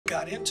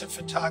got into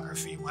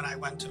photography when I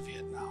went to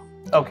Vietnam.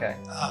 Okay.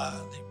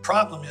 The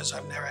problem is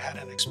I've never had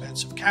an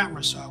expensive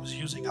camera, so I was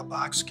using a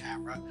box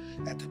camera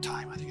at the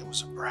time. I think it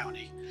was a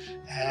Brownie.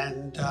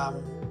 And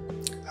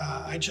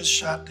I just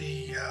shot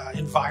the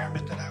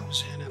environment that I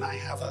was in, and I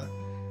have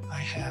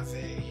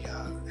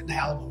an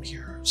album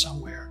here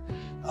somewhere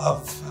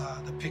of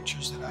the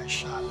pictures that I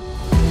shot.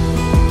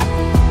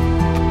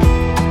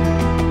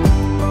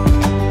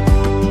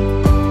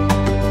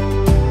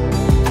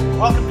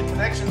 Welcome to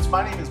Connections.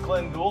 My name is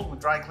Glen with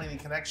Dry Cleaning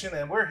Connection,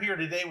 and we're here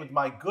today with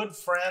my good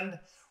friend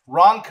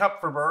Ron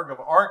Kupferberg of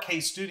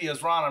ARKAY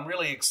Studios. Ron, I'm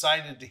really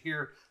excited to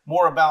hear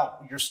more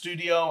about your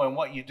studio and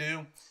what you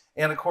do.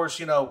 And of course,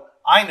 you know,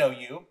 I know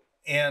you,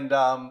 and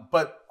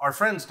but our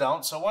friends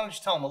don't. So why don't you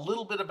tell them a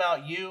little bit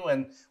about you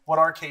and what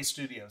ARKAY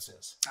Studios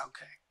is?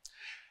 Okay.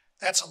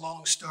 That's a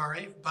long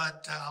story,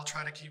 but I'll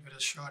try to keep it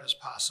as short as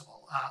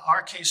possible.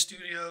 ARKAY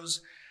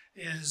Studios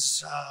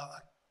is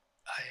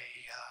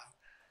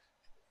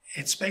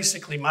it's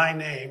basically my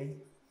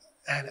name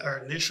and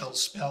our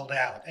initials spelled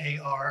out.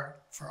 A-R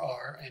for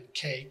R and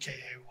K,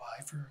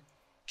 K-A-Y for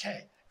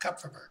K,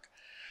 Kupferberg.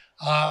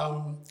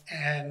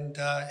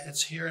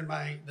 It's here in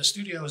the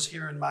studio is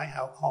here in my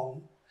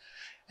home.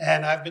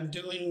 And I've been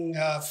doing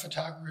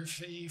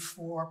photography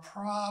for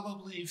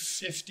probably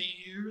 50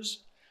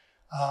 years.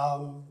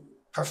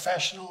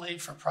 Professionally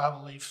for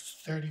probably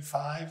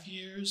 35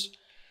 years.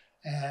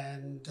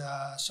 And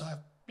so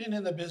I've been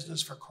in the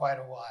business for quite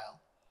a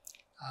while.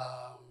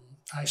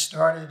 I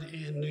started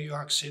in New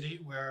York City,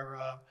 where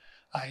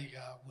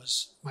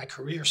my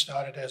career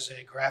started as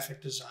a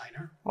graphic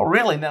designer. Oh,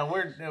 really? Now,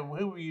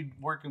 who were you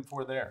working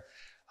for there?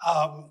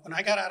 When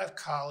I got out of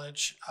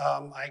college,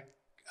 I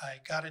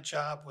got a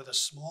job with a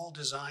small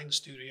design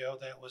studio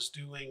that was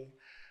doing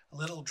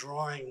little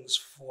drawings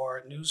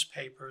for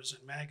newspapers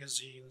and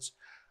magazines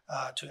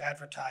to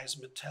advertise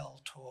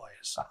Mattel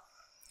toys.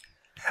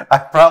 I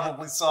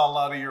probably saw a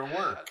lot of your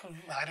work.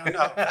 I don't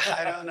know.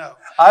 I don't know.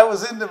 I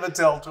was into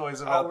Mattel toys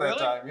about really? that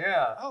time.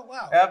 Yeah. Oh,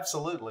 wow.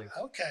 Absolutely.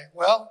 Okay.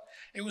 Well,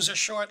 it was a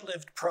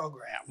short-lived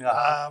program,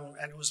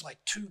 and it was like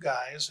two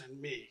guys and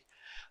me.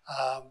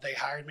 They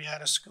hired me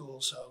out of school,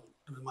 so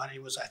the money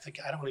was, I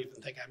don't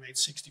even think I made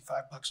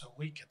 $65 a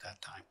week at that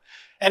time.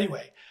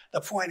 Anyway,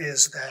 the point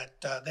is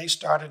that they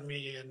started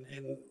me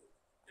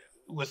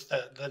with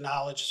the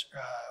knowledge,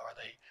 or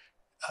they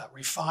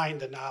refined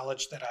the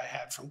knowledge that I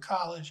had from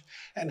college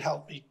and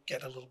helped me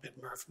get a little bit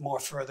more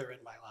further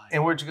in my life.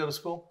 And where'd you go to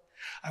school?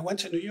 I went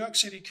to New York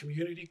City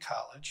Community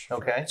College.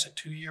 Okay. It's a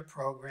 2-year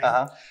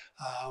program.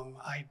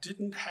 I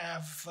didn't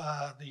have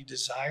the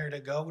desire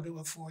to go to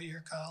a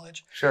 4-year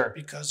college. Sure.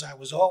 Because I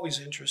was always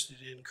interested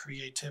in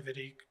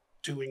creativity,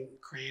 doing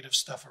creative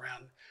stuff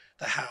around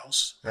the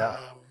house. Yeah.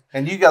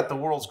 And you got the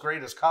world's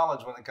greatest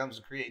college when it comes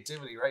to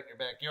creativity right in your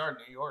backyard,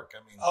 New York. I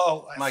mean,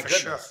 my goodness.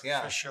 Sure,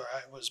 yeah. For sure.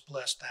 I was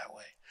blessed that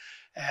way.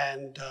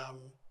 And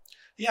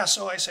yeah,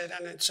 so I said,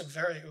 and it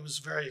was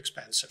very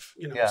expensive.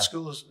 You know,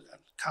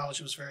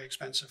 college was very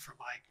expensive for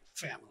my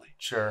family.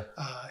 Sure.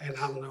 And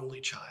I'm an only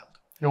child.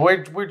 Now,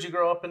 where'd you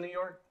grow up in New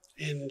York?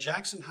 In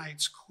Jackson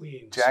Heights,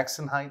 Queens.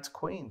 Jackson Heights,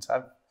 Queens.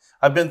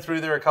 I've been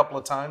through there a couple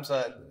of times.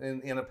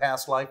 In a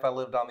past life, I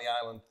lived on the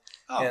island.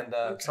 Oh, and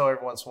so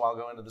every once in a while,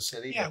 go into the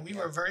city. Yeah, we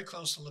were very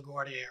close to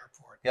LaGuardia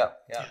Airport. Yeah.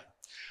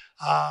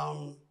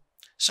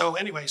 So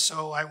anyway,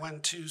 so I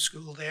went to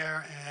school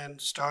there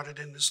and started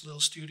in this little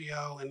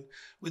studio. And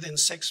within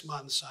 6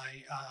 months,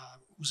 I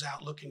was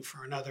out looking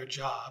for another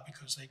job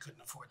because they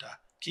couldn't afford to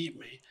keep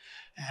me.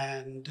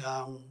 And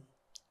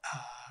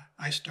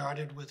I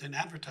started with an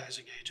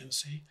advertising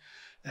agency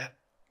that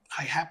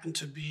I happened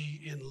to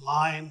be in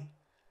line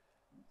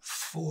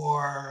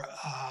for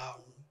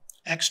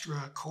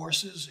extra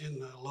courses in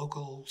the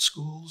local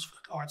schools,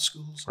 art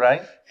schools.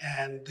 Right.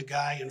 And the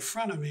guy in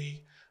front of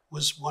me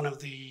was one of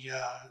the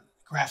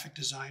graphic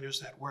designers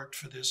that worked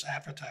for this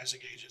advertising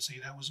agency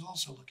that was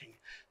also looking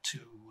to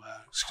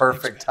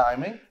Perfect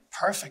timing.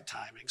 Perfect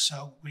timing.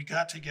 So we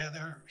got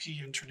together. He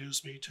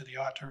introduced me to the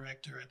art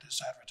director at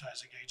this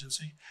advertising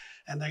agency,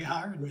 and they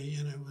hired me.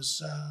 And it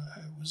was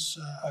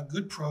a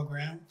good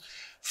program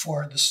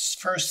for the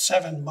first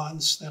 7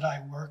 months that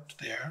I worked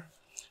there,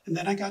 and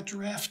then I got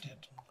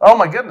drafted. Oh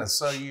my goodness!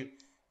 So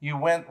you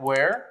went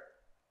where?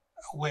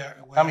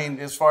 Where? I mean,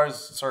 as far as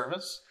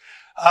service.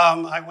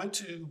 I went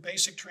to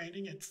basic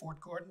training at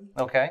Fort Gordon.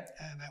 Okay.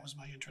 And that was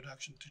my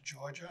introduction to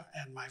Georgia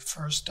and my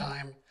first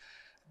time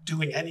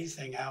doing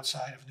anything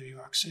outside of New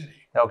York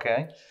City.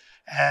 Okay.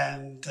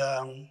 And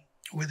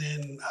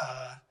within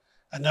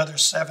another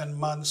 7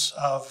 months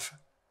of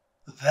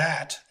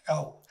that,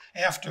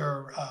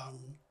 after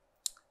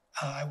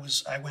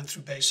I went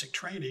through basic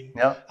training,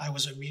 I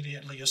was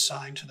immediately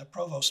assigned to the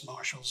provost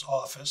marshal's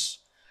office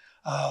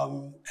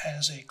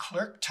as a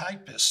clerk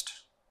typist.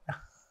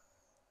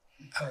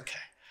 Okay.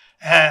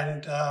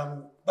 And,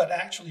 but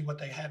actually what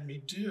they had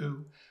me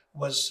do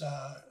was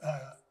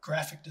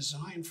graphic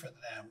design for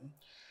them.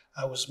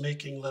 I was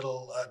making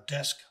little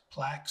desk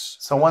plaques.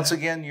 So once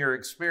again, your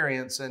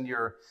experience and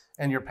your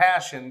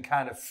passion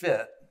kind of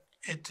fit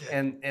It did.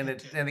 And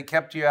it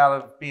kept you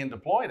out of being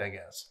deployed, I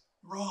guess.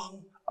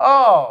 Wrong.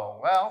 Oh,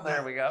 well,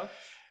 there we go.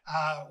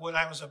 What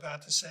I was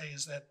about to say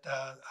is that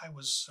I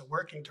was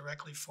working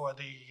directly for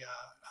the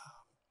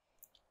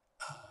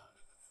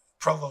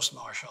provost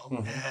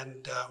marshal,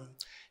 and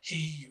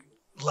he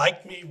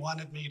liked me,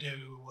 wanted me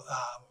to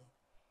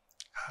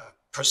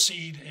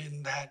proceed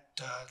in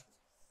that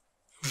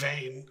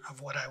vein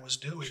of what I was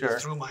doing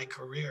through my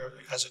career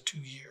as a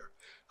 2-year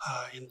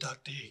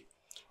inductee.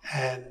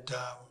 And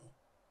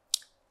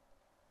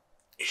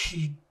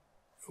he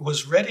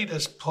was ready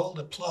to pull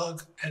the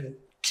plug and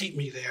keep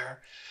me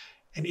there,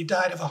 and he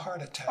died of a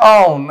heart attack.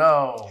 Oh,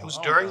 no. It was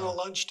during the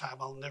lunchtime.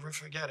 I'll never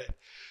forget it.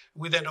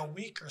 Within a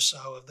week or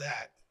so of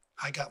that,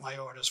 I got my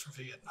orders for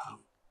Vietnam.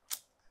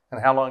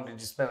 And how long did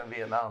you spend in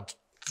Vietnam?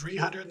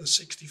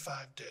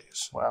 365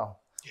 days. Wow.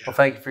 Yeah. Well,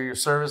 thank you for your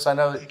service. I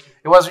know that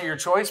it wasn't your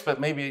choice, but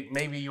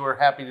maybe you were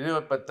happy to do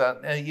it. But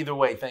either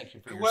way, thank you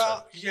for your service.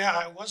 Well,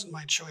 yeah, it wasn't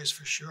my choice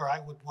for sure.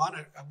 I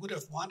would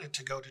have wanted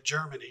to go to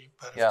Germany,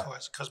 but of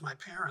course, because my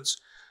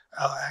parents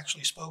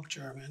actually spoke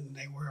German,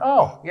 they were.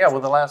 Well,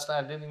 the last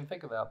time I didn't even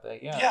think about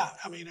that. Yeah. Yeah,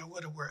 I mean, it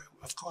would have worked.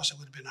 Of course, it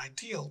would have been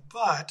ideal,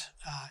 but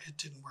it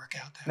didn't work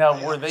out that way.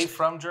 Now, were they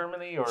from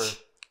Germany or?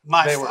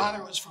 My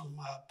father was from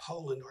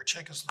Poland or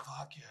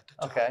Czechoslovakia at the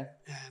time. Okay.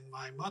 And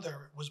my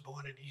mother was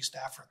born in East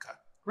Africa.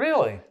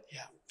 Really?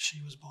 Yeah.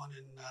 She was born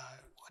in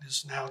what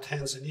is now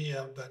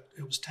Tanzania, but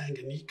it was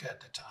Tanganyika at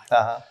the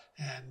time.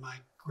 And my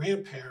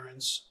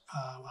grandparents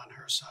on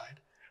her side,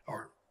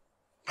 or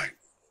my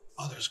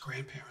mother's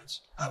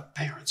grandparents,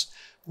 parents,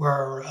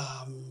 were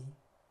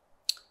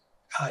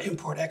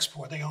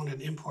import-export. They owned an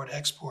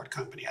import-export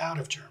company out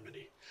of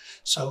Germany.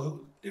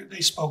 So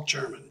they spoke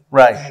German,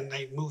 right? And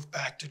they moved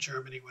back to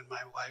Germany when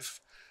my wife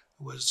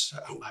was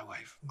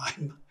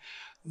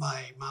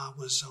my mom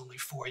was only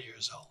 4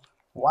 years old.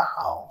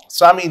 Wow!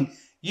 So I mean,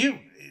 you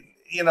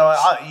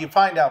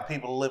find out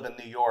people live in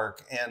New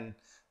York, and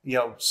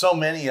so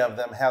many of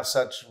them have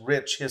such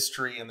rich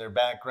history in their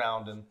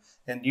background,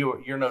 and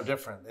you're no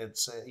different.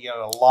 It's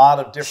a lot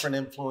of different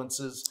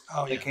influences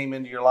that came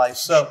into your life.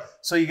 So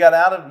you got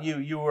out of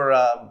you were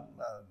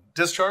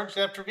discharged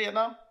after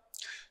Vietnam.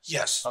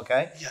 Yes.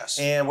 Okay. Yes.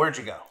 And where'd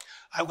you go?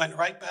 I went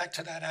right back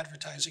to that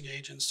advertising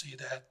agency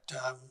that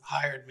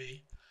hired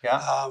me.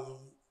 Yeah.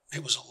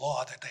 It was a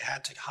law that they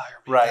had to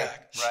hire me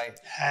back. Right.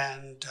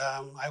 And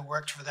I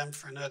worked for them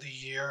for another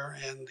year,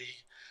 and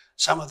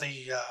some of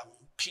the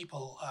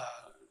people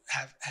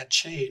had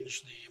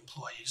changed, the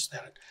employees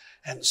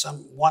and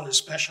one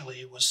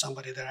especially was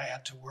somebody that I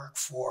had to work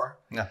for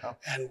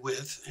and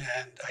with,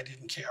 and I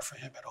didn't care for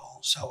him at all.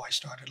 So I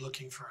started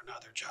looking for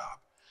another job,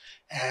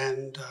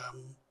 and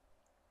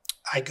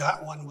I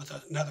got one with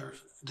another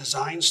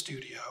design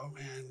studio.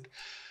 And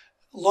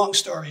long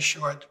story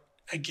short,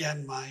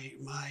 again, my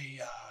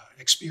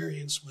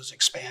experience was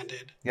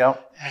expanded.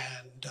 Yep.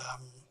 And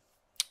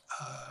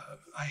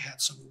I had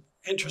some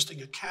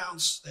interesting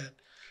accounts that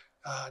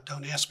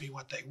don't ask me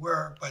what they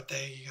were, but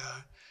they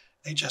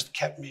just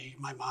kept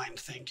my mind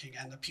thinking.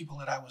 And the people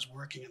that I was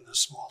working in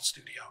this small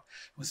studio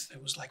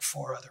it was like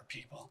 4 other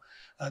people.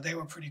 They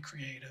were pretty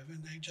creative,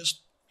 and they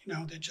just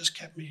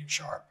kept me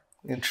sharp.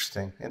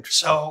 Interesting.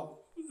 So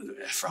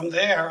from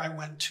there, I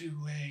went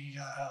to a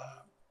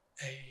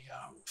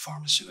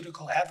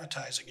pharmaceutical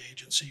advertising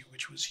agency,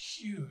 which was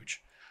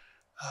huge.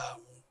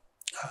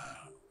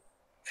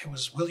 It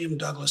was William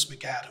Douglas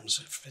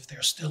McAdams. If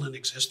they're still in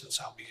existence,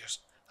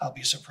 I'll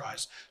be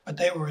surprised. But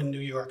they were in New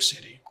York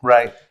City,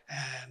 right?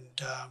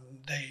 And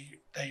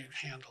they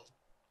handled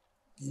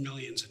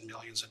millions and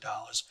millions of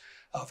dollars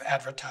of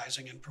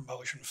advertising and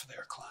promotion for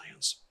their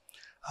clients.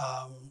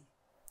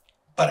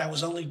 But I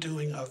was only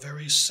doing a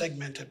very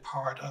segmented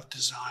part of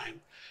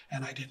design,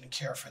 and I didn't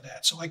care for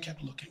that. So I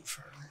kept looking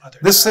for other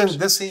jobs.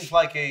 This seems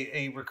like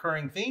a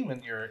recurring theme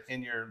in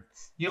your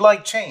you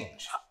like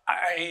change.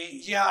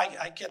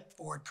 I get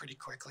bored pretty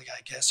quickly,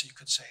 I guess you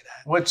could say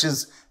that. Which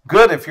is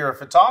good if you're a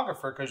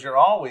photographer, because you're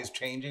always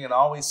changing and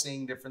always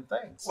seeing different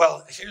things.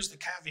 Well, here's the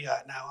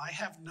caveat now. I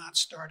have not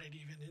started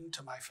even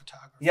into my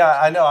photography. Yeah,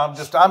 I know.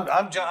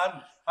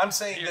 I'm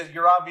saying that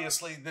you're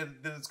obviously that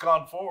it's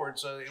gone forward,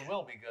 so it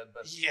will be good.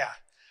 But yeah.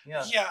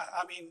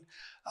 I mean,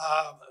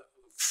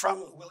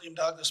 from William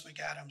Douglas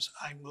McAdams,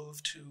 I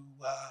moved to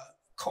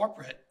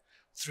corporate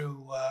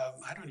through.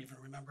 I don't even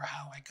remember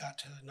how I got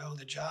to know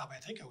the job. I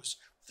think it was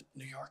the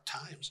New York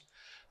Times.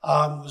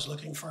 Was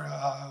looking for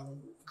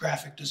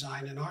graphic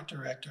design and art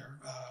director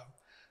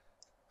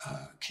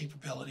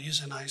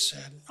capabilities, and I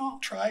said, "Oh, I'll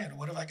try it.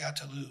 What have I got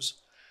to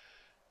lose?"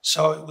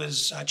 So it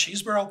was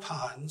Cheeseboro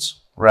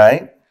Ponds.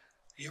 Right.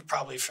 You're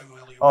probably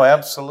familiar with it.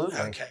 Absolutely.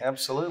 Okay.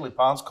 Absolutely.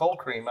 Pond's Cold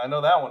Cream. I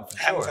know that one for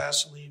sure. And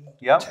Vaseline.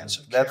 Yep.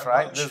 That's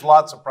right. Lotion. There's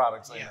lots of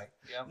products they make.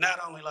 Yep. Not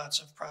only lots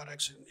of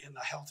products in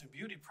the health and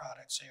beauty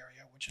products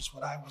area, which is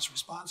what I was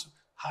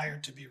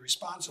hired to be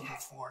responsible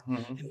for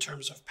in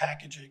terms of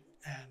packaging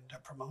and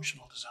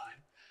promotional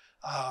design.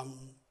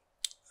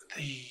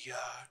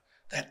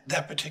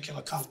 That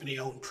particular company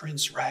owned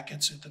Prince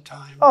rackets at the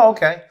time. Oh,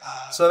 okay.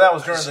 So that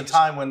was during the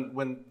time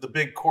when the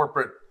big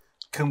corporate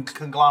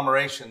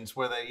conglomerations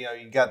where they,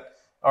 you got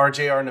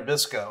RJR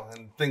Nabisco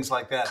and things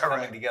like that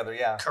coming together.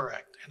 Yeah.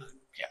 Correct.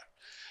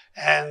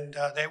 And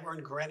they were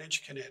in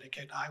Greenwich,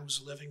 Connecticut. I was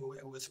living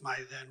with my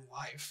then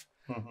wife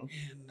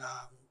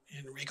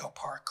in Rego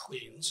Park,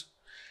 Queens.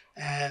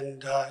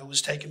 And it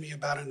was taking me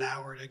about an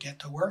hour to get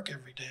to work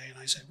every day. And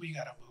I said, we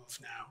got to move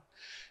now.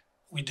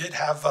 We did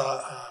have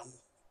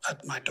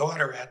my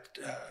daughter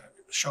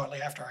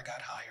shortly after I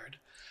got hired.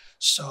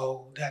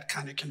 So that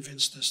kind of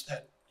convinced us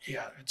that,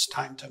 yeah, it's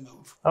time to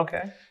move.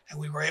 Okay. And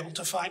we were able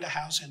to find a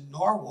house in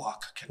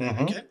Norwalk,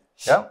 Connecticut,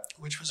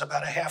 which was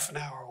about a half an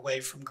hour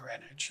away from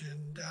Greenwich.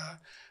 And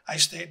I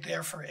stayed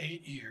there for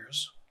 8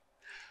 years.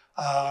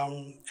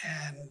 Then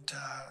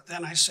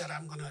I said,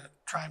 I'm going to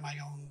try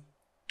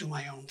do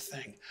my own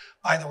thing.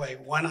 By the way,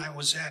 when I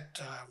was at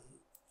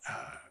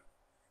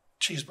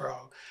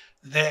Cheeseboro,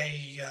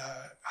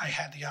 I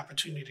had the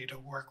opportunity to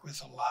work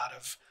with a lot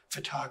of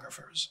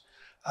photographers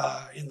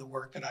in the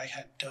work that I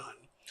had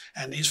done.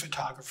 And these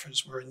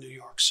photographers were in New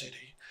York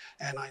City.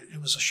 And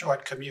it was a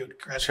short commute.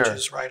 Greenwich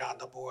is right on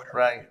the border.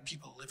 Right.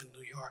 People live in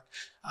New York.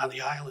 On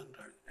the island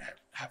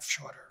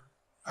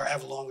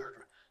have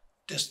longer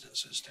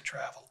distances to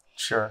travel.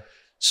 Sure.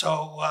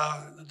 So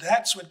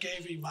that's what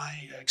gave me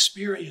my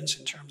experience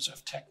in terms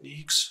of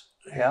techniques.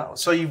 Yeah.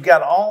 So you've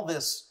got all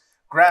this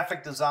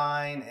graphic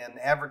design and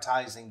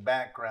advertising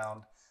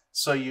background.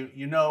 So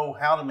you know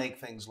how to make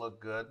things look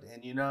good,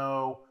 and you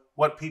know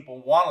what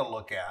people want to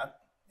look at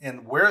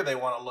and where they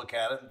want to look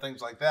at it and things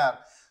like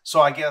that.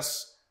 So I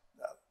guess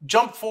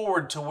jump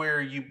forward to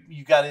where you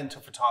got into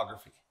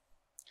photography.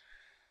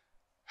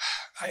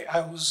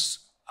 I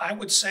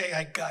would say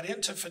I got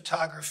into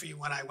photography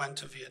when I went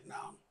to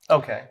Vietnam.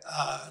 Okay.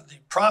 The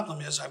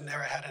problem is I've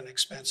never had an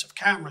expensive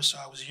camera, so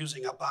I was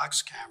using a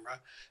box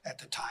camera at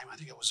the time. I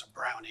think it was a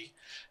Brownie.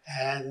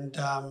 And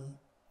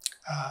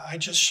I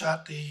just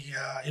shot the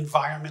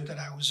environment that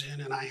I was in,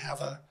 and I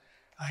have an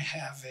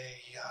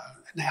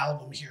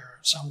album here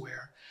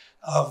somewhere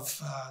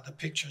of the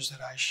pictures that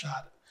I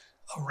shot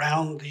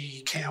around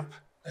the camp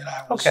that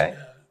I was in.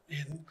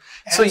 And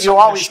so you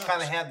always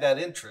kind of had that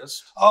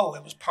interest. Oh,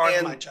 it was part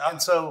of my job.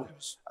 And so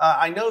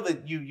I know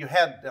that you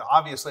had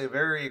obviously a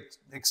very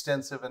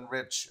extensive and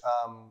rich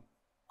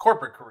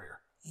corporate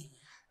career.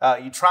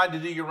 You tried to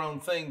do your own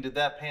thing. Did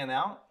that pan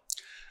out?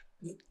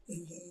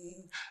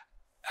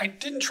 I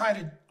didn't try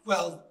to.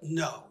 Well,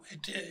 no,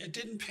 it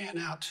didn't pan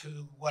out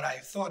to what I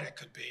thought it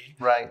could be.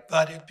 Right.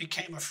 But it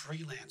became a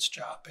freelance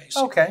job,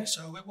 basically. Okay.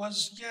 So it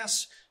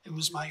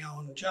was my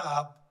own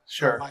job.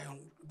 Sure. My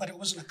own, but it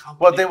wasn't a company.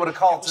 What they would have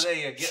called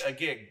today a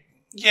gig.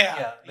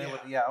 Yeah. Okay.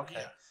 Yeah.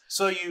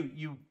 So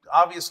you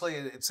obviously,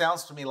 it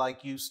sounds to me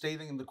like you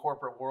stayed in the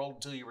corporate world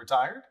until you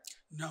retired?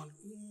 No.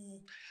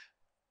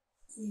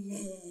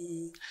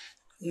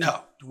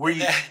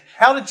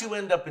 How did you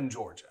end up in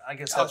Georgia? I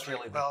guess that's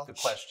really the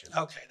question.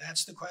 Okay,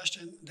 that's the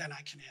question. Then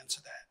I can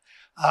answer that.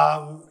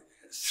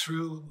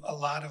 Through a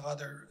lot of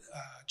other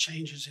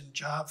changes in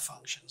job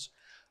functions,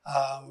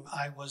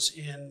 I was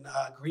in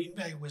Green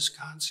Bay,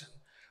 Wisconsin,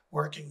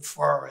 working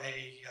for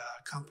a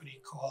company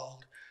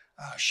called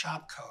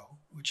Shopco,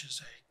 which is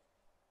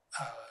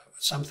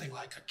something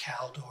like a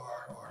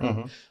Caldor or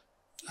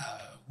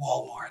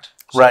Walmart,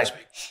 so to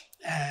speak.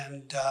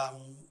 And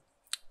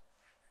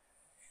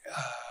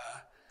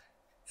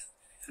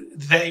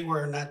they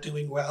were not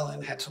doing well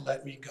and had to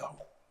let me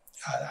go.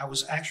 I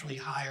was actually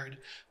hired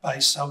by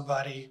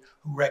somebody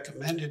who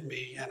recommended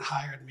me and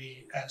hired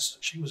me as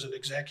she was an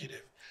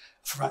executive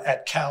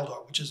at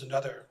Caldor, which is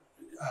another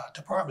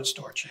department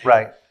store chain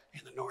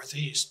in the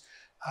Northeast.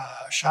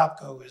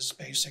 Shopco is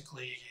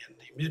basically in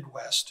the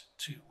Midwest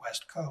to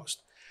West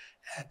Coast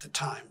at the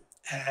time.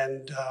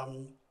 And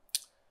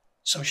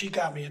so she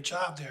got me a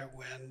job there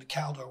when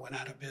Caldor went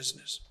out of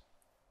business.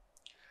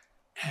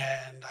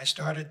 And I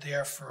started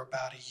there for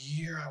about a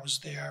year. I was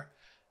there,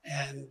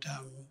 and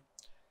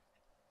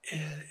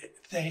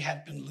they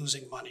had been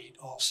losing money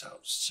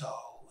also. So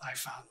I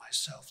found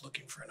myself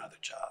looking for another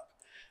job.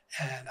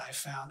 And I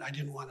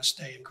didn't want to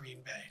stay in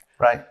Green Bay.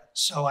 Right.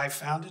 So I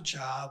found a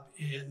job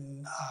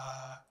in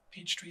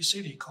Peachtree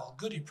City called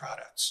Goody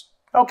Products.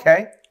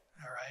 Okay.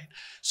 All right.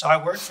 So I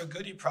worked for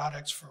Goody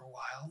Products for a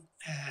while.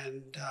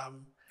 And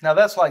now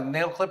that's like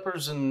nail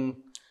clippers and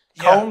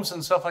combs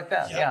and stuff like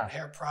that. Yeah,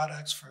 hair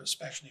products for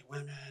especially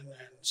women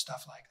and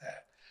stuff like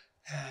that.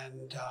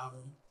 And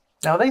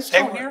now are they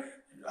still here?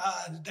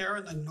 They're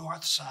in the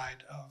north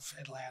side of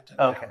Atlanta.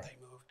 Okay. Now they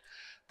moved.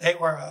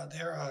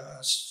 They're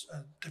a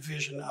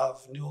division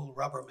of Newell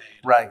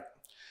Rubbermaid. Right.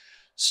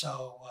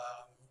 So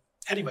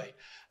anyway,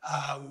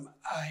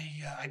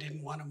 I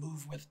didn't want to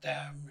move with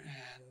them,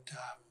 and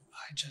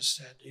I just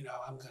said,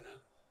 I'm going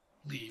to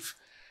leave.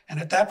 And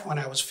at that point,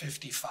 I was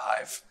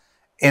 55.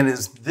 And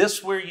is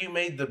this where you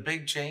made the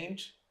big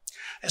change?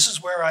 This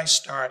is where I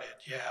started.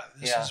 Yeah,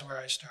 this is where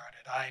I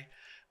started.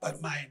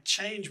 But my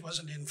change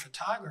wasn't in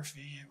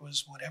photography. It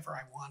was whatever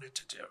I wanted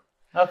to do.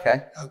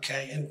 Okay.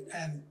 Okay,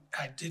 and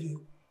I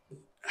didn't.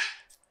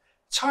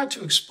 It's hard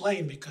to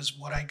explain because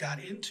what I got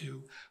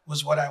into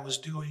was what I was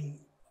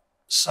doing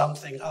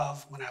something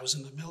of when I was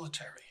in the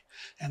military,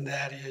 and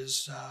that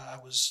is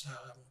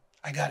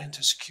I got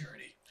into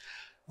security.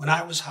 When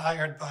I was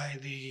hired by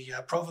the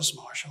provost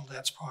marshal,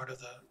 that's part of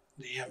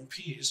the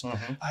MPs,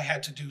 I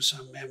had to do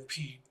some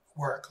MP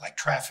work like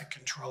traffic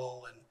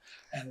control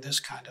and this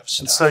kind of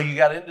stuff. And so you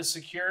got into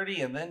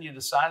security, and then you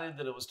decided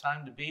that it was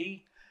time to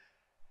be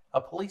a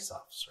police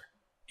officer.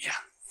 Yeah,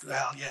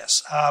 well,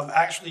 yes.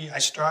 Actually, I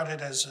started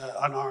as an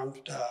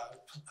unarmed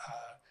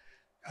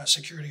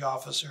security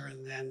officer,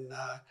 and then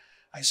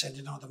I said,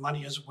 the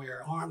money is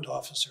where armed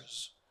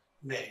officers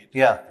made.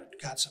 Yeah.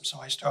 Got some. So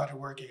I started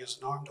working as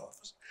an armed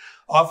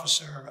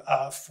officer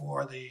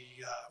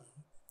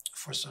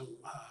for some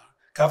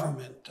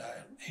government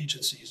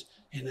agencies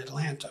in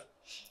Atlanta,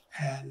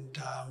 and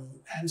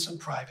some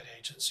private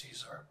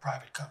agencies or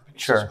private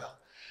companies as well.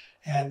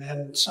 And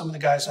then some of the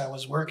guys I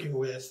was working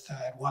with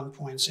at one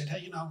point said,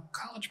 hey,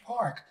 College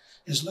Park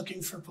is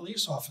looking for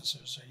police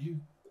officers. Are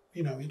you,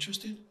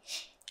 interested?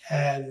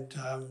 And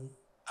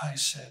I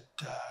said,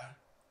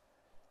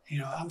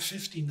 I'm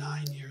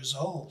 59 years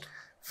old.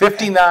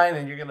 59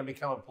 and you're going to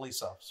become a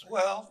police officer.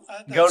 Well,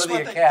 go to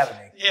the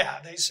academy.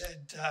 They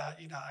said,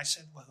 I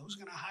said, well, who's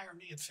going to hire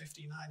me at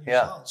 59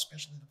 years old,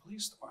 especially the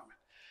police department?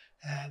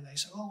 And they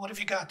said, well, what have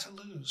you got to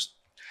lose?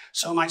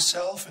 So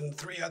myself and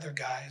 3 other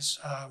guys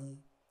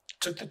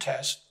took the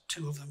test.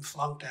 2 of them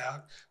flunked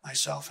out.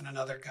 Myself and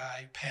another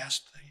guy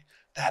passed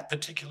that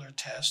particular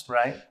test.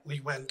 Right. We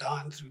went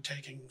on through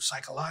taking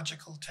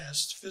psychological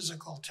tests,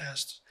 physical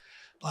tests,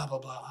 blah, blah,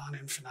 blah, on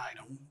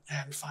infinitum.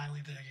 And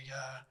finally, the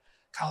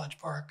College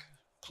Park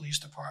Police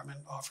Department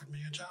offered me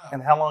a job.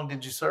 And how long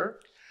did you serve?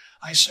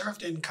 I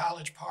served in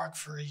College Park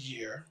for a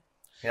year.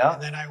 Yeah.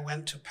 And then I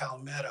went to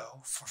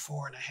Palmetto for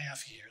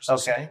 4.5 years.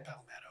 Okay.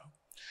 Palmetto.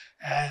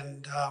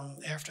 And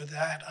after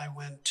that, I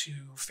went to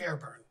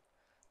Fairburn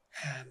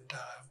and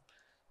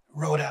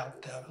wrote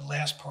out the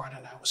last part,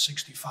 and I was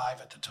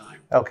 65 at the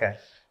time. Okay.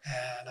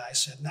 And I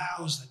said,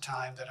 now is the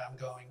time that I'm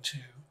going to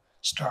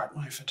start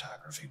my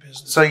photography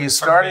business. So you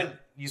started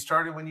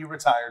when you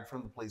retired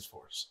from the police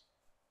force?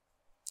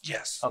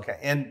 Yes. Okay.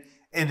 And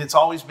it's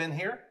always been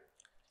here?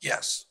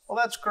 Yes. Well,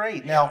 that's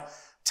great. Yeah. Now,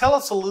 tell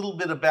us a little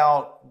bit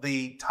about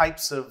the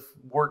types of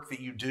work that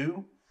you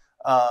do.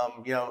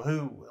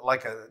 Who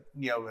like a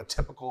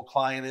typical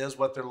client is,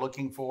 what they're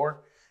looking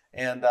for,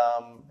 and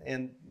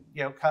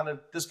kind of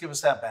just give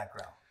us that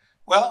background.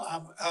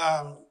 Well,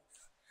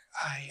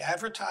 I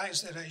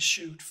advertise that I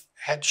shoot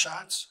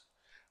headshots.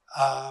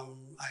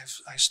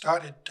 I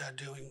started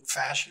doing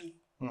fashion.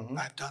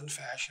 I've done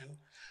fashion.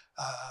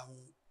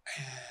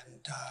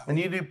 And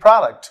you do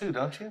product too,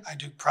 don't you? I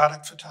do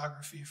product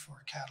photography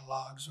for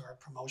catalogs or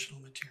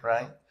promotional material.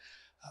 Right.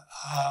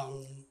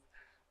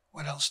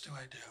 What else do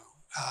I do?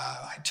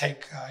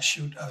 I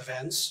shoot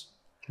events.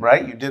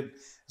 Right. You did.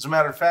 As a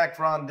matter of fact,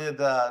 Ron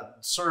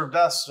served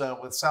us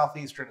with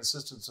Southeastern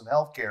Assistance in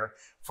Healthcare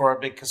for our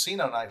big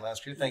casino night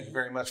last year. Thank you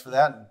very much for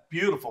that. And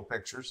beautiful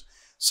pictures.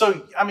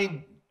 So,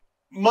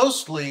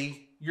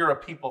 mostly you're a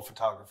people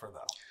photographer,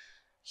 though.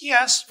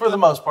 Yes. For the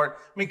most part.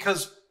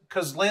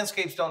 Because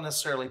landscapes don't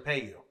necessarily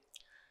pay you,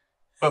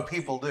 but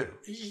people do.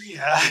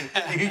 Yeah.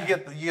 you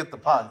get the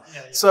pun.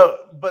 Yeah. So,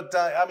 but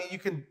you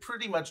can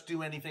pretty much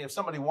do anything. If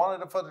somebody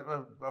wanted a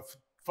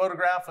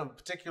photograph of a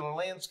particular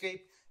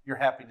landscape, you're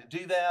happy to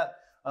do that.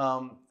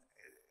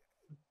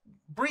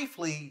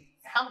 Briefly,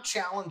 how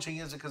challenging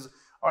is it? Because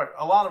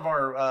a lot of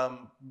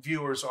our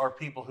viewers are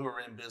people who are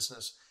in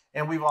business,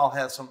 and we've all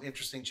had some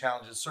interesting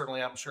challenges.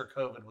 Certainly, I'm sure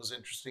COVID was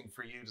interesting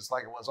for you, just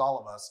like it was all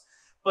of us.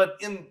 But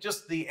in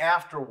just the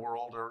after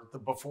world or the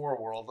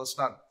before world, let's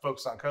not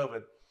focus on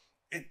COVID.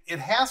 It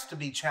has to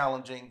be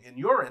challenging in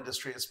your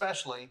industry,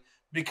 especially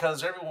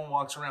because everyone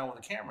walks around with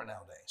a camera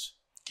nowadays.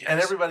 Yes. And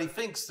everybody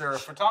thinks they're a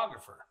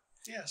photographer.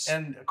 Yes.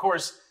 And of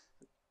course,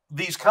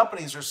 these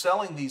companies are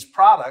selling these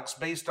products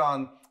based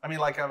on,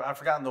 I've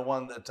forgotten the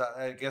one that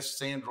I guess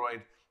it's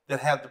Android that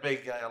had the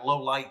big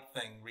low light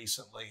thing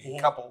recently,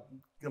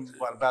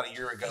 about a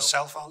year ago. The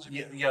cell phones?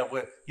 Yeah,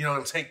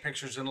 it'll take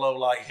pictures in low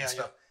light and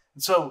stuff.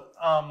 And so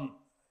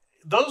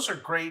those are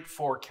great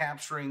for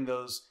capturing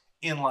those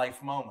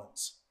in-life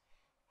moments.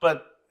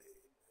 But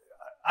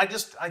I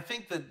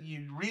think that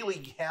you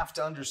really have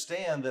to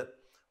understand that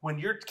when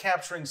you're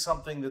capturing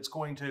something that's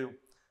going to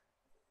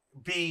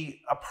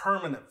be a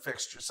permanent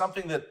fixture,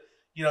 something that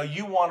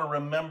you want to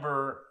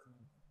remember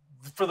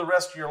for the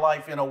rest of your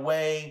life in a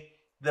way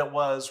that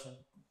was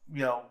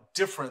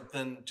different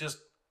than just,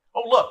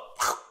 oh look,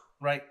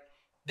 right?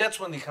 That's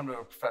when you come to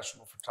a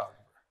professional photographer.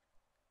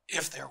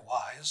 If they're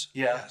wise.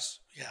 Yeah. Yes.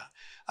 Yeah.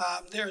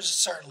 There's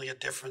certainly a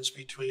difference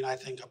between, I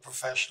think, a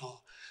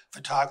professional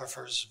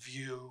photographer's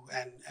view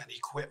and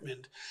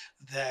equipment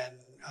than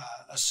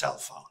a cell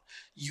phone.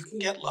 You can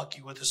get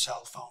lucky with a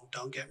cell phone,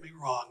 don't get me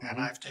wrong, and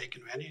I've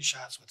taken many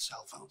shots with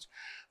cell phones,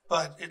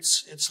 but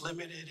it's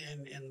limited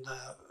in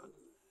the,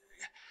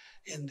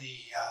 in the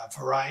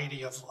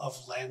variety of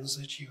lens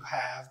that you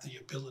have, the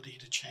ability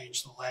to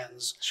change the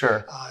lens.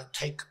 Sure.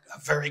 Take a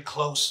very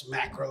close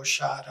macro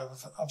shot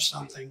of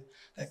something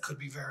that could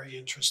be very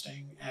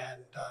interesting,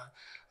 and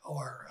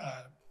or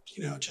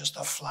you know, just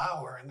a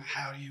flower, and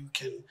how you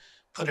can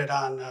put it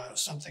on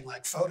something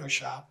like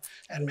Photoshop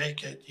and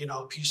make it, you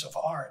know, a piece of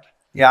art.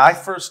 Yeah, I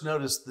first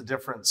noticed the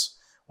difference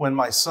when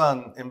my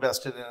son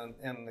invested in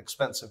an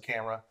expensive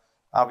camera.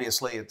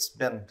 Obviously, it's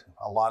been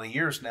a lot of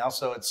years now,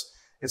 so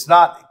it's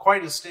not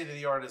quite as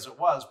state-of-the-art as it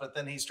was, but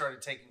then he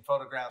started taking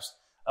photographs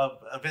of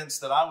events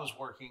that I was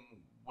working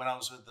when I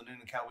was at the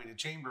Noonan Coweta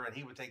Chamber, and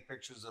he would take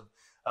pictures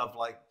of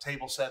like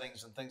table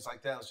settings and things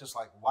like that. It was just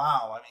like,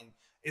 wow. I mean,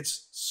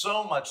 it's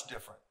so much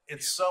different.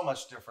 It's so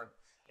much different.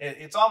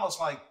 It's almost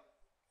like,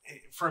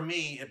 for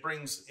me, it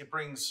brings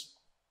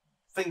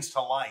things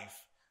to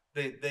life.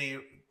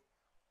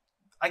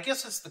 I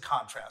guess it's the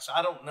contrast.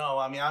 I don't know.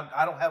 I mean,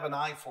 I don't have an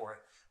eye for it,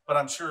 but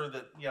I'm sure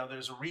that, you know,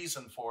 there's a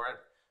reason for it.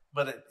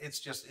 But it's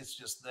just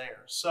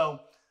there. So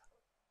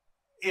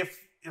if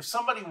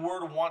somebody were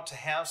to want to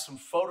have some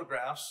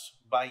photographs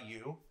by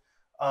you,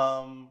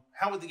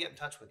 how would they get in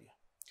touch with you?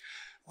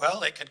 Well,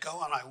 they could go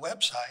on my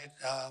website,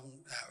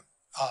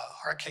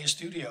 ARKAY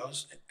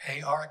Studios,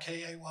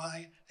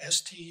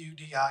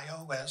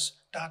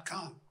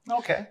 ARKAYSTUDIOS.com.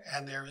 Okay.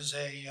 And there is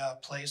a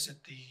place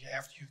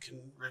after you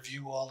can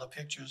review all the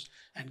pictures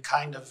and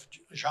kind of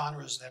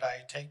genres that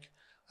I take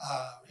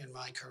in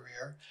my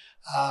career.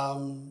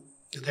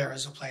 There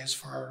is a place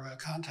for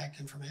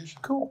contact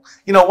information. Cool.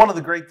 You know, one of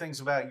the great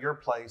things about your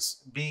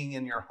place being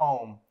in your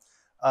home,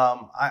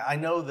 I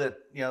know that,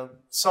 you know,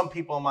 some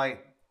people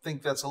might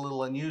think that's a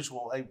little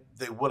unusual.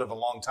 They would have a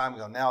long time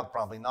ago. Now,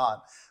 probably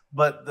not.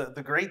 But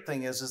the great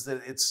thing is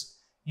that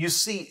you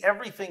see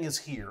everything is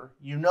here.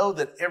 You know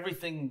that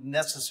everything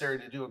necessary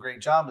to do a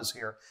great job is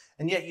here.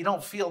 And yet you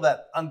don't feel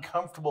that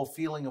uncomfortable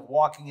feeling of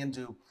walking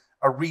into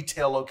a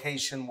retail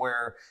location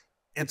where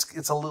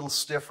it's a little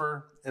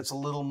stiffer. It's a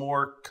little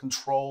more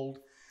controlled.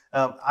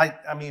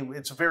 I mean,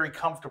 it's a very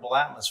comfortable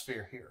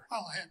atmosphere here.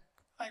 Well,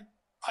 I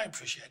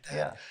appreciate that.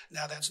 Yeah.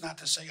 Now, that's not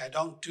to say I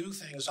don't do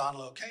things on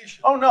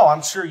location. Oh, no,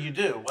 I'm sure you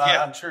do.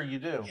 Yeah. I'm sure you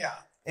do. Yeah.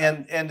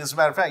 And as a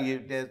matter of fact, you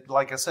did,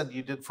 like I said,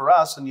 you did for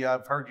us, and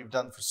I've heard you've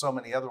done for so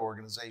many other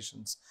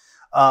organizations.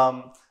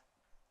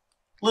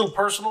 Little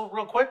personal,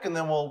 real quick, and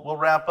then we'll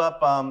wrap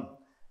up.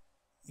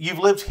 You've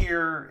lived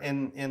here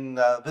in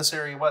this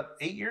area, what,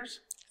 8 years?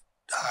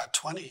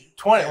 20.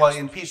 20. Yes. Well,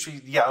 in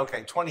Peachtree, yeah,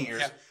 okay, 20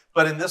 years. Yeah.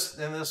 But in this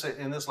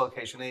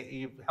location,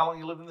 how long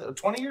you lived in this?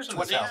 20 years in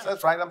this 20 house. years.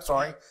 That's right. I'm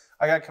sorry, Yeah.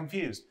 I got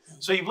confused.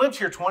 So you've lived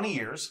here 20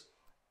 years,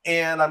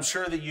 and I'm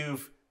sure that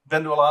you've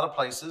been to a lot of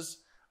places.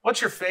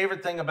 What's your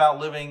favorite thing about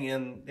living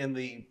in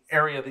the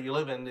area that you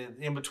live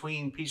in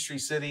between Peachtree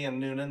City and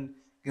Noonan,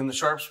 in the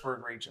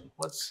Sharpsburg region?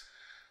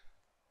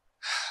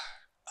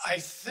 I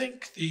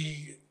think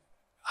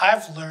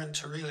I've learned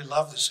to really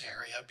love this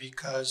area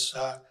because,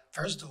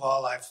 first of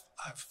all, I've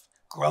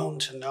grown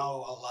to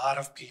know a lot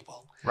of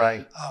people.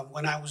 Right.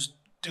 When I was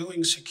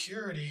doing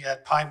security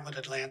at Pinewood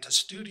Atlanta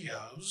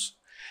Studios,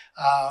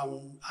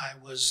 I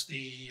was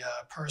the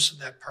person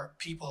that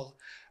people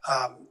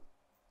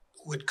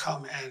would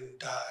come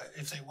and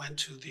if they went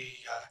to the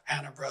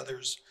Anna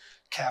Brothers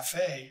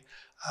Cafe,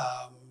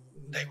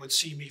 they would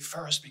see me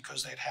first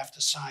because they'd have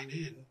to sign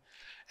in.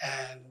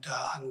 And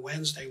on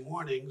Wednesday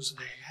mornings,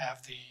 they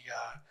have the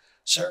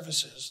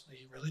services,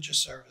 the religious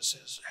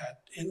services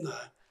in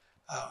the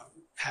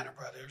Anna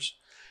Brothers.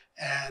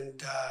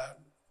 And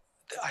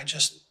I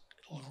just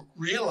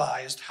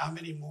realized how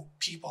many more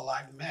people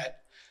I've met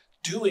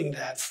doing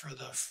that for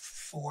the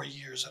 4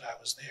 years that I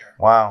was there.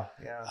 Wow.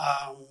 Yeah.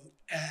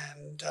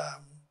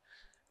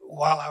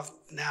 While I'm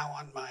now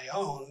on my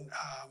own,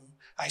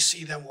 I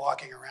see them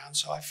walking around,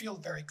 so I feel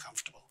very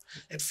comfortable.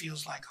 It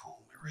feels like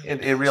home.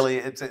 It really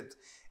it's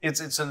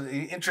an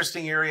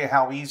interesting area.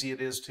 How easy it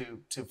is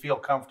to feel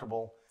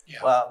comfortable.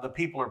 Yeah. The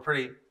people are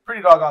pretty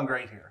doggone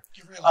great here.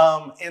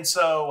 Really. And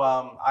so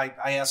I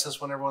ask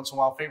this one every once in a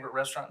while. Favorite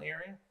restaurant in the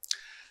area?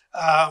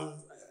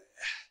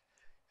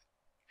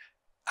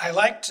 I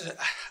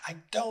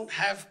don't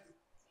have.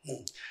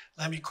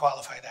 Let me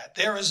qualify that.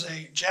 There is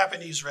a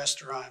Japanese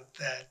restaurant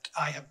that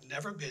I have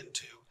never been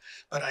to,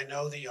 but I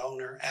know the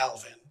owner,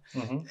 Alvin.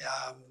 Mm-hmm.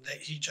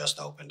 He just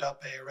opened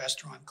up a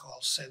restaurant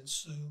called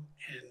Sensu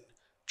in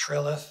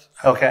Trilith.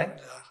 Okay.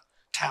 The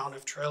town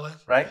of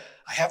Trilith. Right.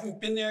 I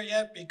haven't been there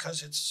yet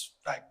because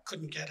I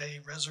couldn't get a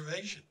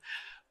reservation.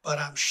 But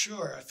I'm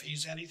sure if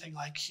he's anything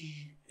like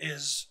he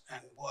is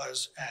and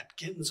was at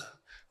Ginza,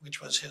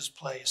 which was his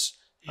place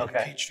in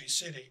Peachtree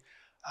City,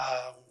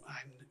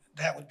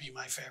 that would be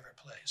my favorite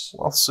place.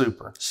 Well,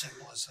 super.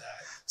 Simple as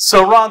that.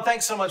 So, Ron,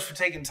 thanks so much for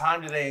taking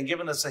time today and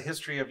giving us a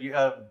history of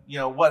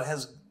what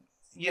has,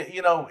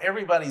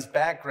 everybody's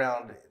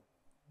background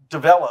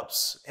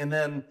develops, and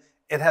then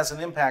it has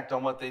an impact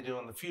on what they do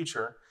in the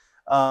future.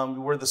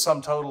 We're the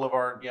sum total of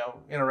our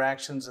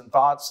interactions and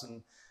thoughts,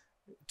 and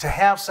to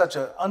have such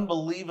an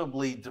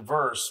unbelievably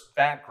diverse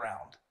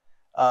background,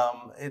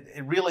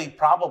 it really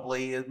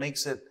probably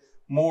makes it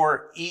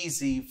more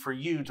easy for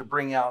you to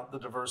bring out the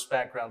diverse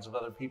backgrounds of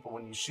other people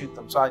when you shoot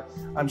them. So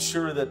I'm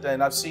sure that,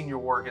 and I've seen your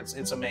work,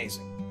 it's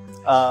amazing.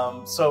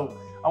 So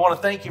I want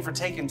to thank you for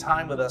taking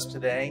time with us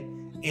today.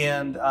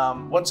 And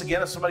once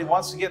again, if somebody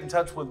wants to get in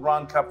touch with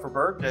Ron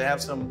Kupferberg to have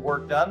some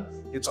work done,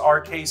 it's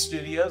ARKAY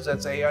Studios.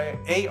 That's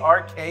ARKAY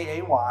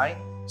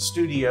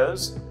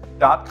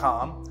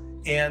Studios.com.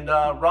 And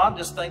Ron,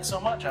 just thanks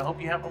so much. I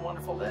hope you have a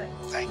wonderful day.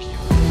 Thank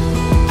you.